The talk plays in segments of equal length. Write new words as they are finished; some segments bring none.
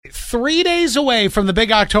3 days away from the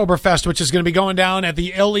big Oktoberfest, which is going to be going down at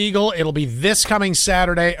the Illegal. It'll be this coming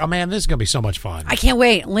Saturday. Oh, man, this is going to be so much fun. I can't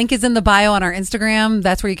wait. Link is in the bio on our Instagram.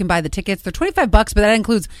 That's where you can buy the tickets. They're $25, but that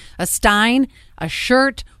includes a Stein, a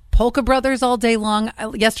shirt, Polka Brothers all day long.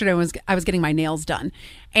 Yesterday I was getting my nails done,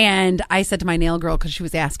 and I said to my nail girl, because she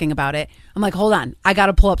was asking about it, I'm like, hold on, I got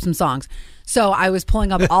to pull up some songs. So I was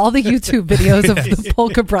pulling up all the YouTube videos of the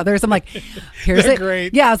Polka Brothers. I'm like, here's it.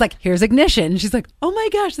 Great. Yeah, I was like, here's Ignition. And she's like, oh my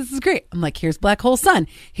gosh, this is great. I'm like, here's Black Hole Sun.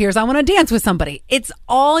 Here's I Want to Dance with Somebody. It's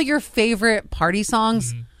all your favorite party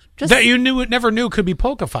songs. That you never knew could be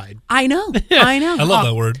polka-fied. I know. I love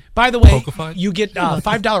that word. By the way, Polka-fied? you get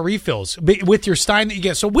 $5 refills with your Stein that you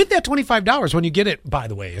get. So with that $25, when you get it, by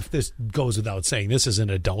the way, if this goes without saying, this is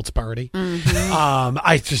an adult's party.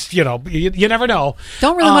 I just, you never know.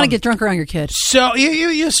 Don't really want to get drunk around your kid. So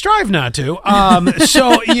you strive not to.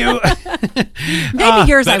 So you... Maybe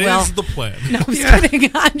yours I That will. is the plan. No, I'm just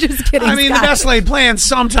kidding. I'm just kidding. I mean, Scott. the best laid plans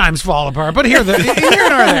sometimes fall apart, but here nor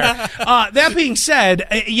there. That being said,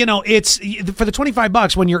 it's for the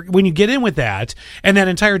 $25 when you get in with that and that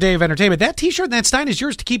entire day of entertainment. That T-shirt and that Stein is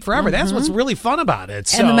yours to keep forever. That's what's really fun about it.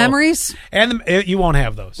 So, And the memories? And you won't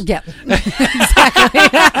have those. Yep.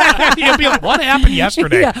 You'll be like, what happened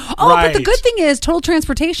yesterday? Yeah. Oh, right. but the good thing is Total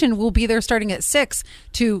Transportation will be there starting at 6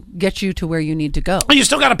 to get you to where you need to go. Well, you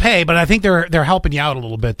still got to pay, but I think they're helping you out a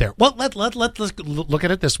little bit there. Well, let's look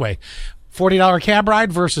at it this way. $40 cab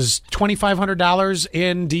ride versus $2,500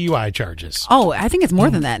 in DUI charges. Oh, I think it's more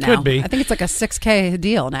than that now. Could be. I think it's like a $6,000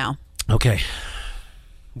 deal now. Okay.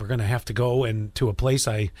 We're going to have to go to a place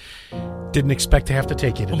I didn't expect to have to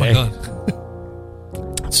take you Oh today. my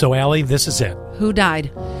God. So, Allie, this is it. Who died?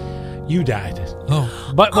 You died.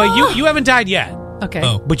 Oh. But you haven't died yet. Okay.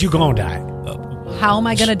 Oh. But you going to die. How am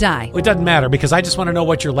I going to die? It doesn't matter because I just want to know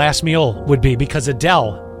what your last meal would be because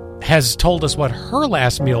Adele has told us what her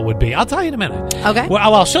last meal would be. I'll tell you in a minute. Okay.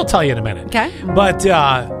 Well, she'll tell you in a minute. Okay. But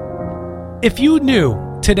if you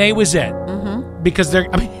knew today was it, because they're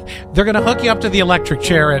going to hook you up to the electric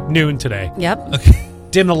chair at noon today. Yep. Okay.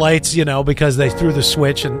 Dim the lights, because they threw the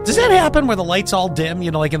switch. And does that happen where the lights all dim,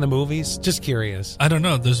 like in the movies? Just curious. I don't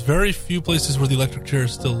know. There's very few places where the electric chair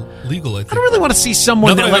is still legal, I think. I don't really want to see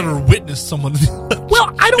someone Not that that I've ever witnessed someone.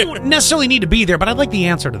 Well, I don't necessarily need to be there, but I'd like the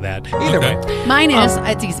answer to that. Either Okay. way. Mine is,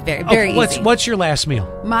 it's easy, very easy. What's your last meal?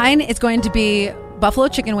 Mine is going to be buffalo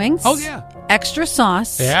chicken wings. Oh, yeah. Extra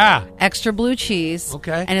sauce. Yeah. Extra blue cheese.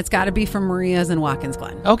 Okay. And it's got to be from Maria's in Watkins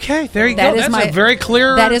Glen. Okay, there you That go. is That's my a very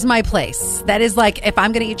clear... That is my place. That is like, if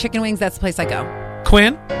I'm going to eat chicken wings, that's the place I go.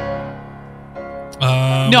 Quinn?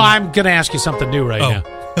 No, I'm going to ask you something new right now.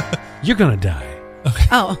 You're going to die.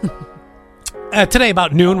 Oh. Today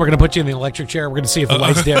about noon, we're going to put you in the electric chair. We're going to see if the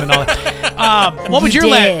lights dim and all that. What would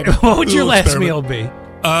your last meal be?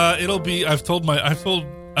 It'll be. I've talked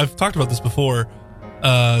about this before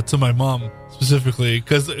to my mom specifically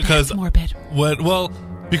because morbid.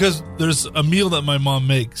 Because there's a meal that my mom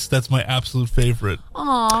makes that's my absolute favorite.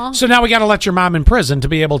 Aw. So now we got to let your mom in prison to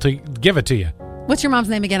be able to give it to you. What's your mom's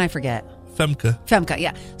name again? I forget. Femke.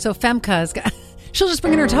 Yeah. So Femke's got... She'll just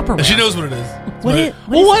bring in her Tupperware. And she knows what it is.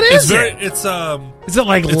 What is it? Is it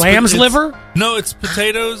like lamb's liver? No, it's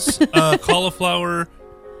potatoes, cauliflower,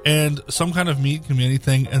 and some kind of meat. Can be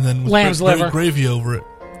anything, and then with Lamb's liver. gravy over it.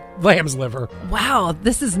 Lamb's liver. Wow,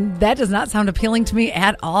 that does not sound appealing to me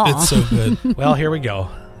at all. It's so good. Well, here we go.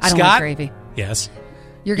 I don't Scott? like gravy. Yes.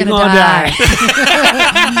 You're going to die.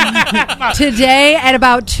 Today at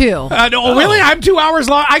about 2. No, really? I'm 2 hours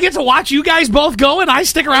long. I get to watch you guys both go, and I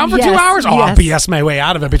stick around for 2 hours? Oh, I'll BS my way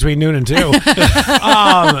out of it between noon and 2. All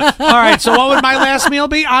right, so what would my last meal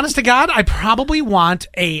be? Honest to God, I probably want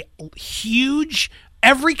a huge,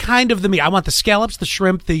 every kind of the meat. I want the scallops, the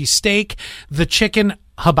shrimp, the steak, the chicken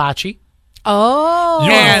hibachi. Oh.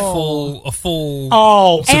 You want a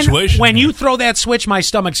full situation. And when you throw that switch, my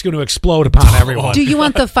stomach's going to explode upon everyone. Do you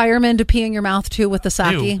want the fireman to pee in your mouth, too, with the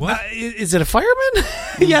sake? Ew, what? Is it a fireman?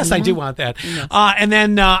 Yes, I do want that. Yes. And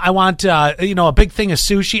then I want, a big thing of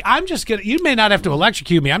sushi. I'm just going to, you may not have to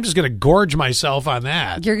electrocute me. I'm just going to gorge myself on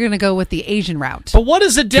that. You're going to go with the Asian route. But what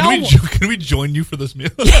is Adele? Can we join you for this meal?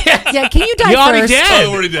 Yeah, can you die you first? Already did. I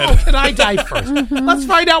already did. Oh, can I die first? Let's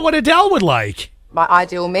find out what Adele would like. My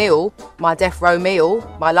ideal meal, my death row meal,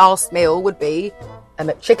 my last meal would be a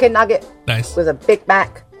McChicken nugget with a Big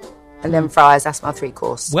Mac and then fries. That's my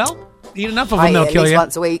 3-course. Well, eat enough of I them, they'll eat at kill least you.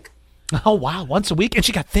 once a week. Oh, wow. Once a week? And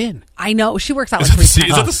she got thin. I know. She works out Is like 3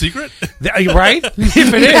 times. Is that the secret? Right?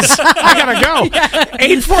 If it is, I got to go.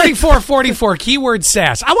 844-44, keyword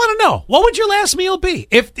sass. I want to know, what would your last meal be?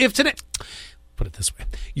 If today... put it this way.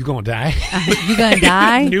 You going to die? You going to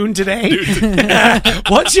die? Noon today?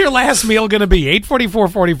 What's your last meal going to be?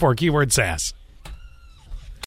 844-44, keyword sass.